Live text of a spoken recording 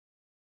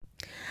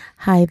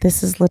Hi,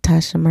 this is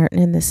Latasha Martin,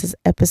 and this is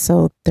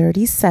episode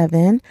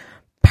 37,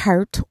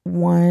 part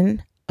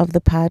 1 of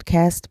the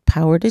podcast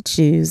Power to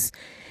Choose.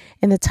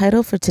 And the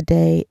title for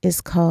today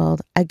is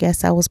called, I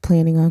Guess I Was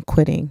Planning on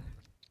Quitting.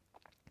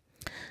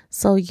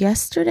 So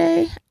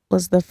yesterday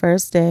was the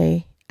first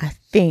day, I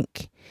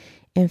think,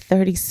 in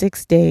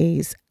 36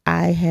 days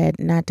I had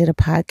not did a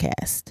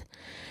podcast.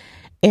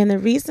 And the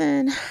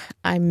reason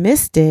I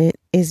missed it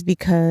is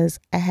because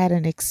I had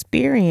an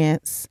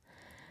experience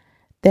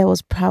that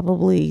was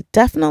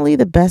definitely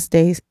the best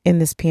days in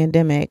this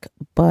pandemic,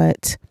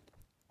 but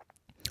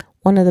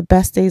one of the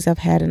best days I've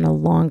had in a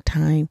long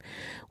time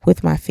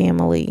with my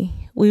family.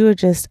 We were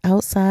just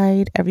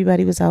outside.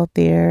 Everybody was out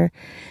there.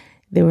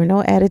 There were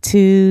no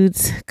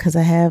attitudes because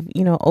I have,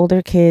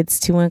 older kids,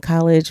 2 in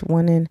college,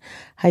 1 in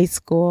high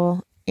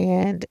school.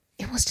 And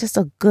it was just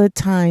a good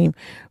time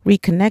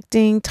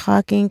reconnecting,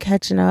 talking,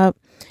 catching up,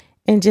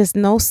 and just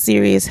no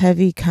serious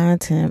heavy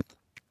content.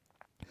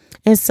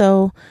 And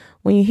so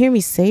when you hear me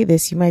say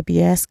this, you might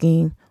be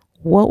asking,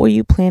 what were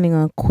you planning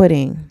on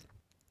quitting?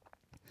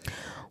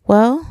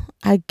 Well,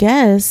 I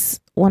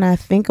guess when I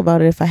think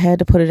about it, if I had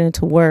to put it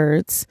into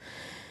words,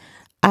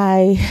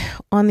 I,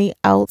 on the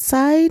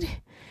outside,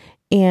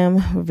 am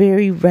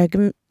very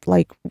regimented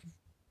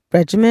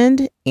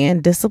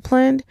and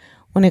disciplined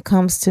when it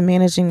comes to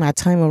managing my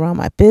time around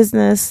my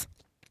business,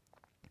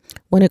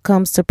 when it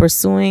comes to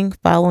pursuing,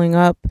 following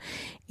up,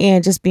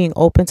 and just being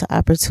open to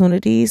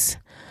opportunities.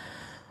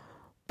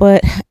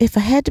 But if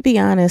I had to be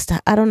honest,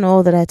 I don't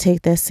know that I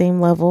take that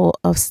same level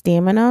of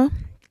stamina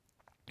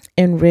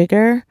and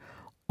rigor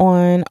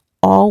on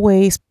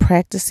always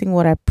practicing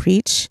what I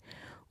preach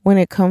when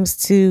it comes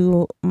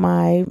to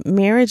my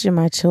marriage and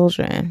my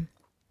children.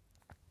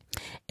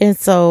 And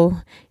so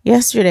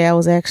yesterday I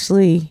was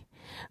actually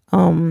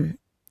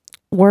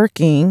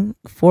working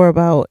for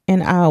about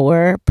an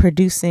hour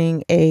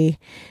producing a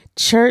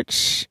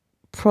church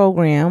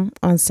program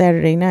on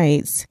Saturday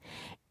nights.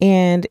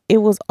 And it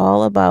was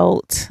all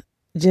about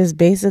just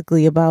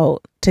basically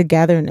about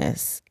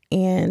togetherness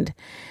and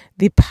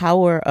the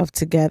power of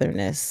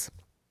togetherness.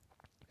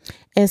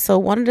 And so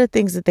one of the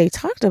things that they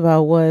talked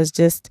about was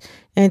just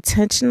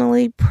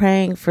intentionally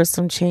praying for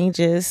some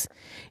changes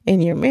in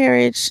your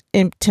marriage,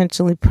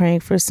 intentionally praying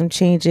for some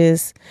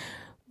changes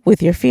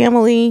with your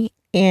family.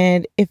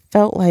 And it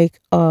felt like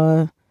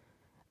an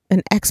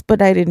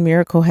expedited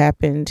miracle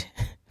happened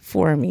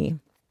for me.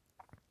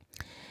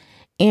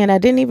 And I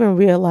didn't even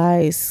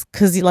realize,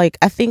 because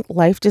I think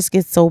life just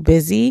gets so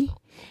busy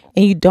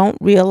and you don't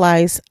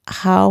realize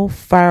how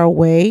far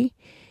away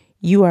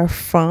you are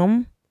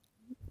from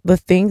the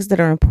things that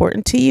are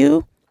important to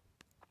you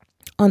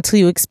until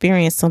you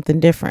experience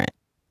something different.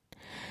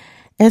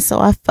 And so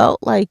I felt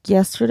like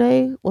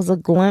yesterday was a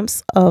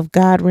glimpse of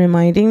God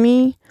reminding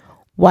me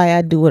why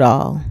I do it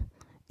all.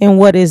 And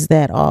what is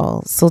that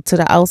all? So to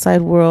the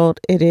outside world,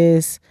 it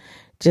is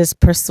just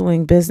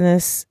pursuing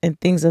business and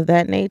things of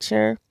that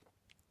nature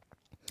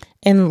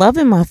and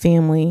loving my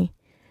family,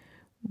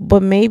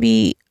 but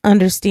maybe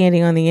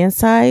understanding on the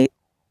inside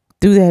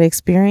through that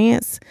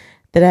experience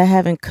that I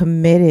haven't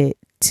committed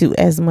to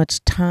as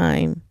much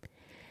time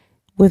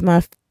with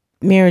my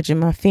marriage and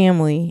my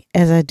family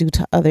as I do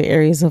to other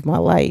areas of my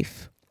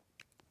life.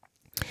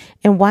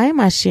 And why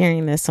am I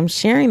sharing this? I'm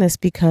sharing this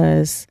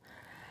because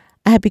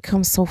I have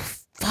become so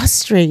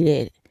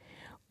frustrated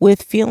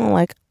with feeling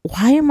like,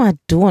 why am I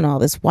doing all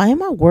this? Why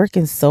am I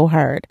working so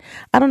hard?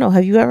 I don't know.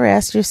 Have you ever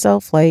asked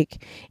yourself,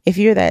 if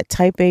you're that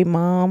type A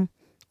mom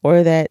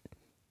or that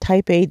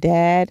type A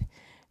dad,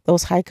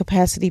 those high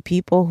capacity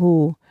people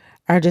who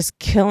are just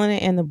killing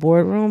it in the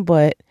boardroom,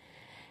 but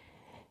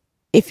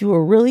if you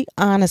were really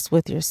honest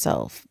with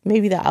yourself,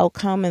 maybe the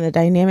outcome and the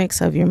dynamics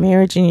of your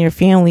marriage and your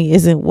family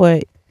isn't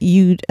what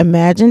you'd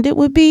imagined it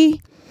would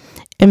be.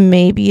 And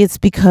maybe it's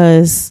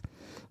because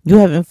you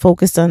haven't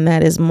focused on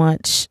that as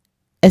much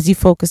as you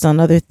focus on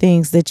other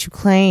things that you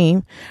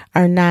claim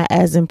are not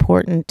as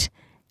important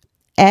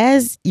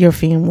as your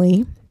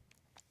family,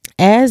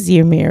 as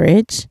your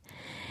marriage.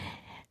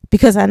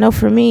 Because I know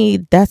for me,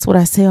 that's what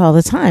I say all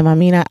the time. I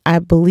mean, I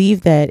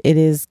believe that it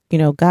is,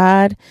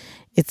 God,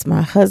 it's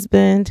my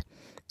husband,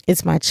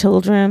 it's my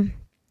children.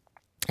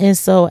 And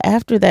so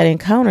after that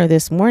encounter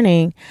this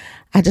morning,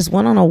 I just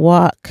went on a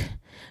walk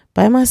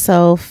by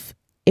myself.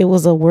 It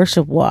was a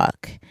worship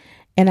walk.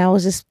 And I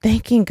was just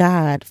thanking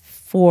God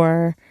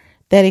for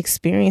that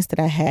experience that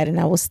I had. And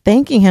I was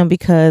thanking him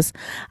because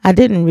I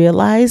didn't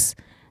realize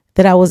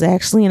that I was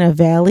actually in a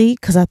valley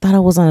because I thought I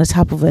was on the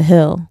top of a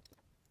hill.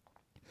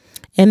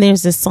 And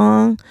there's this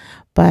song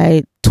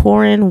by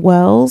Tauren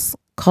Wells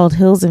called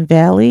Hills and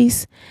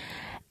Valleys.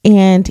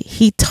 And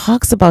he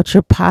talks about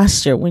your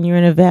posture when you're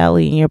in a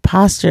valley and your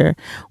posture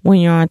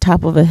when you're on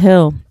top of a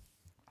hill.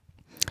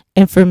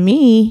 And for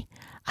me,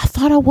 I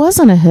thought I was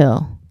on a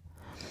hill.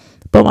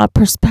 But my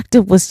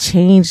perspective was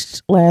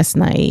changed last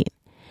night.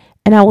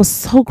 And I was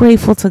so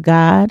grateful to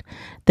God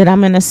that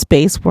I'm in a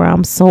space where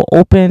I'm so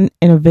open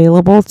and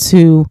available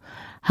to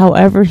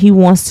however he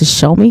wants to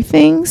show me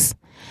things,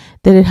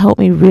 that it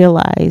helped me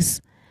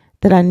realize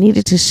that I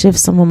needed to shift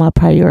some of my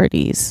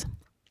priorities.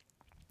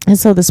 And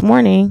so this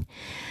morning,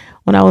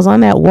 when I was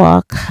on that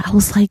walk, I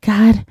was like,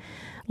 God,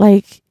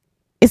 like,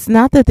 it's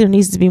not that there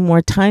needs to be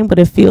more time, but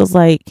it feels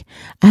like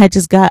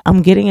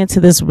I'm getting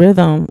into this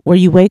rhythm where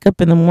you wake up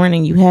in the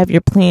morning, you have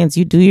your plans,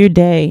 you do your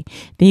day,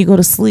 then you go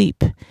to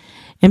sleep.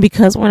 And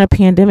because we're in a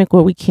pandemic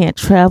where we can't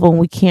travel and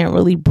we can't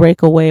really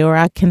break away, or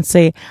I can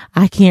say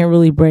I can't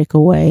really break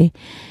away,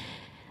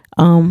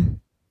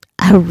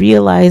 I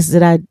realized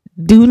that I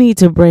do need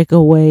to break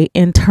away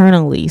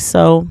internally.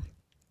 So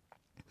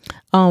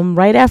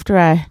right after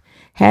I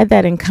had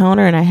that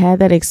encounter and I had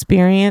that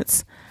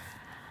experience,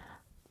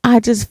 I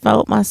just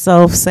felt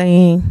myself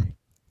saying,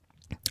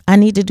 I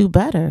need to do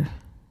better.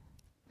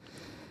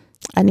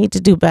 I need to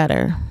do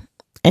better.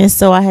 And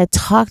so I had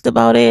talked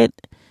about it,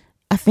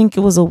 I think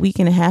it was a week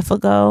and a half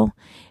ago,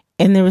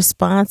 in the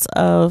response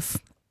of,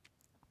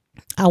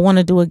 I want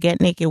to do a Get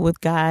Naked with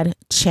God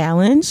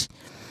challenge.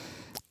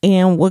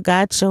 And what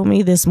God showed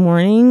me this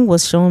morning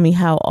was showing me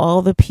how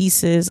all the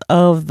pieces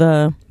of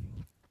the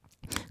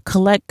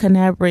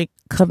Collaborate,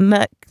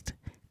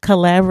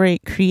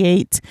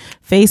 Create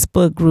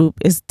Facebook group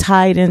is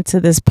tied into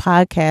this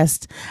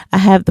podcast. I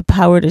have the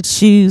power to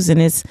choose,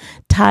 and it's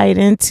tied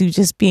into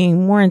just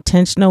being more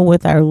intentional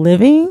with our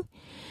living.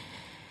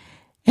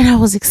 And I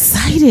was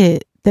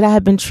excited that I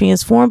had been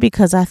transformed,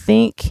 because I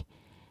think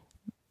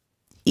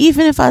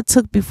even if I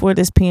took before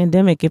this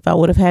pandemic, if I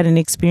would have had an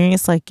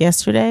experience like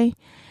yesterday,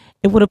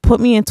 it would have put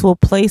me into a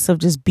place of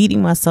just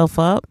beating myself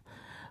up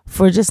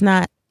for just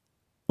not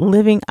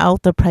living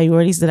out the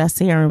priorities that I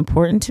say are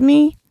important to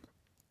me.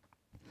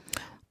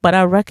 But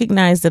I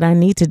recognize that I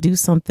need to do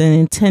something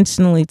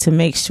intentionally to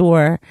make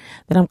sure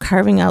that I'm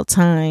carving out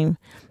time,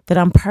 that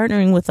I'm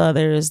partnering with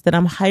others, that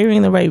I'm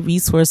hiring the right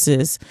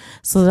resources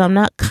so that I'm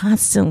not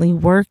constantly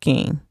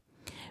working.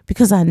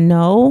 Because I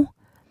know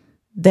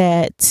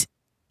that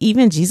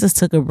even Jesus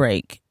took a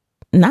break.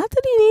 Not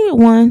that he needed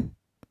one,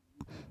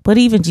 but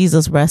even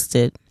Jesus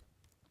rested.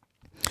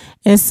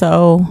 And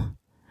so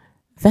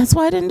that's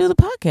why I didn't do the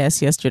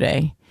podcast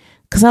yesterday,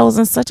 because I was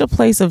in such a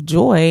place of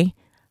joy.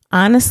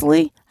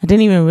 Honestly, I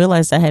didn't even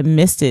realize I had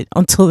missed it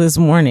until this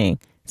morning.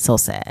 So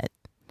sad.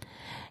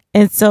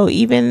 And so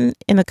even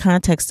in the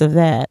context of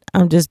that,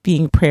 I'm just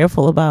being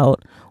prayerful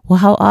about, well,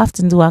 how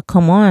often do I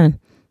come on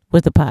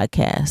with the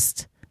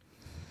podcast?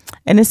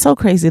 And it's so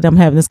crazy that I'm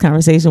having this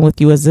conversation with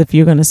you as if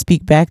you're going to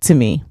speak back to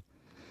me.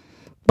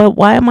 But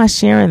why am I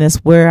sharing this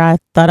where I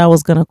thought I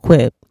was going to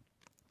quit?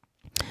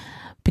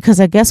 Because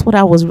I guess what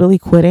I was really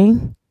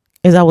quitting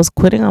is I was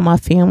quitting on my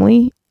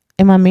family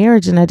and my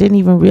marriage, and I didn't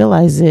even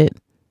realize it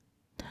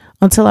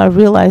until I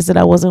realized that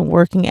I wasn't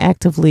working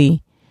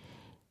actively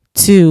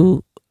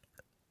to,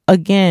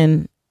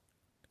 again,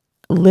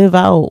 live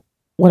out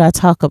what I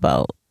talk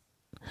about.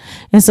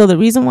 And so the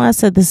reason why I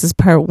said this is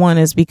part one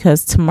is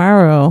because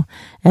tomorrow,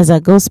 as I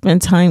go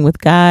spend time with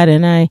God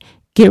and I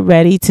get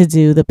ready to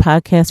do the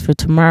podcast for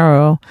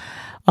tomorrow,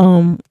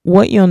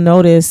 what you'll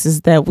notice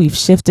is that we've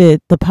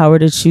shifted the Power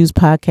to Choose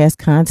podcast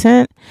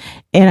content,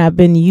 and I've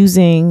been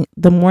using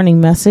the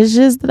morning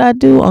messages that I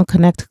do on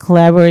Connect,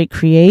 Collaborate,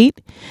 Create.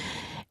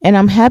 And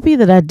I'm happy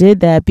that I did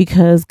that,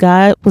 because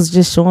God was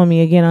just showing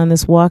me again on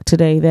this walk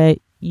today that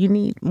you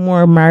need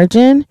more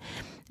margin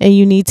and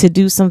you need to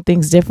do some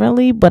things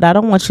differently, but I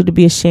don't want you to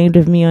be ashamed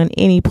of me on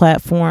any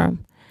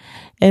platform.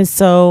 And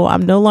so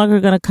I'm no longer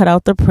going to cut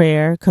out the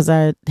prayer, because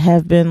I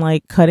have been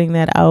like cutting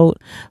that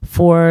out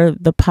for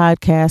the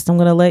podcast. I'm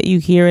going to let you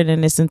hear it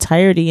in its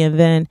entirety. And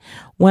then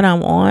when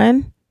I'm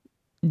on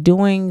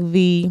doing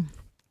the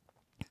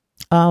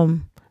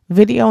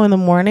video in the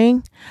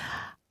morning,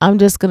 I'm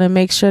just going to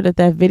make sure that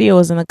that video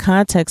is in the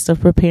context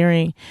of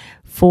preparing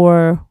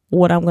for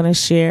what I'm going to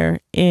share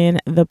in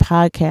the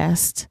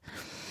podcast.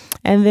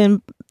 And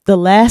then the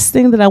last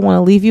thing that I want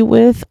to leave you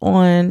with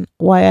on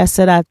why I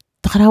said I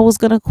thought I was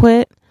going to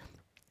quit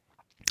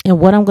and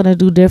what I'm going to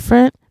do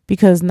different,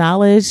 because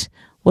knowledge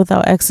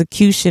without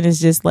execution is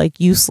just like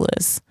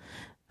useless.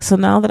 So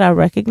now that I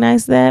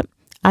recognize that,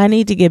 I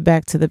need to get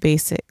back to the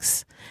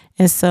basics.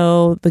 And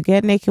so the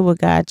Get Naked with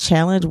God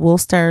challenge will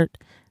start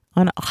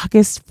on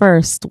August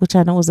 1st, which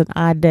I know is an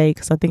odd day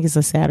because I think it's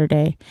a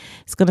Saturday.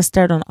 It's going to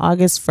start on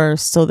August 1st.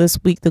 So this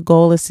week, the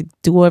goal is to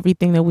do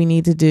everything that we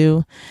need to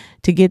do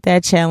to get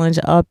that challenge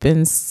up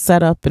and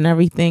set up and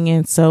everything.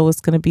 And so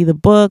it's going to be the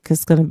book,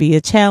 it's going to be a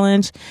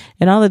challenge,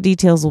 and all the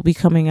details will be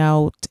coming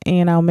out.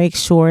 And I'll make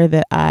sure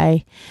that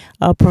I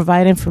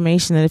provide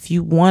information that if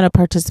you want to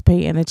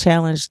participate in the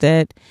challenge,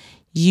 that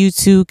you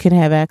too can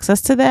have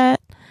access to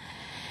that.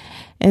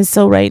 And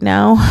so right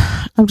now,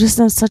 I'm just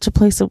in such a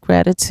place of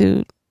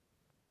gratitude.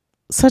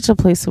 Such a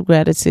place of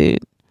gratitude.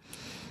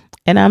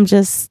 And I'm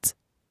just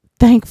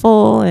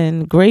thankful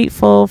and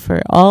grateful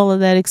for all of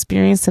that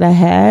experience that I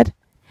had.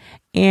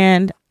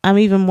 And I'm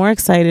even more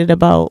excited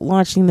about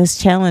launching this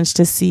challenge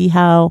to see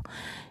how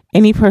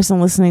any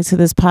person listening to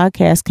this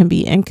podcast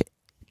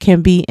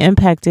can be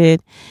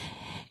impacted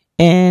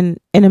in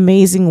an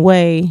amazing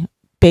way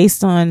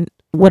based on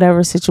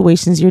whatever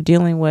situations you're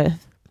dealing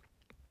with.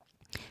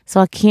 So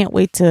I can't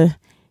wait to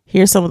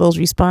hear some of those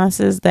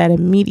responses, that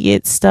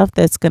immediate stuff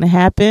that's going to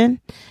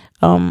happen.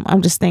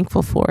 I'm just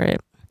thankful for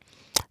it.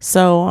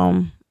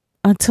 So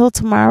until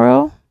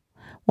tomorrow,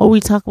 when we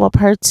talk about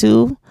part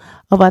 2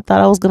 of I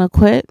thought I was going to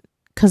quit,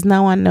 because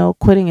now I know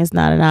quitting is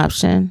not an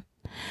option.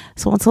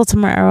 So until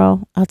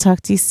tomorrow, I'll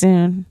talk to you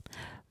soon.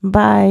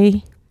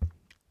 Bye.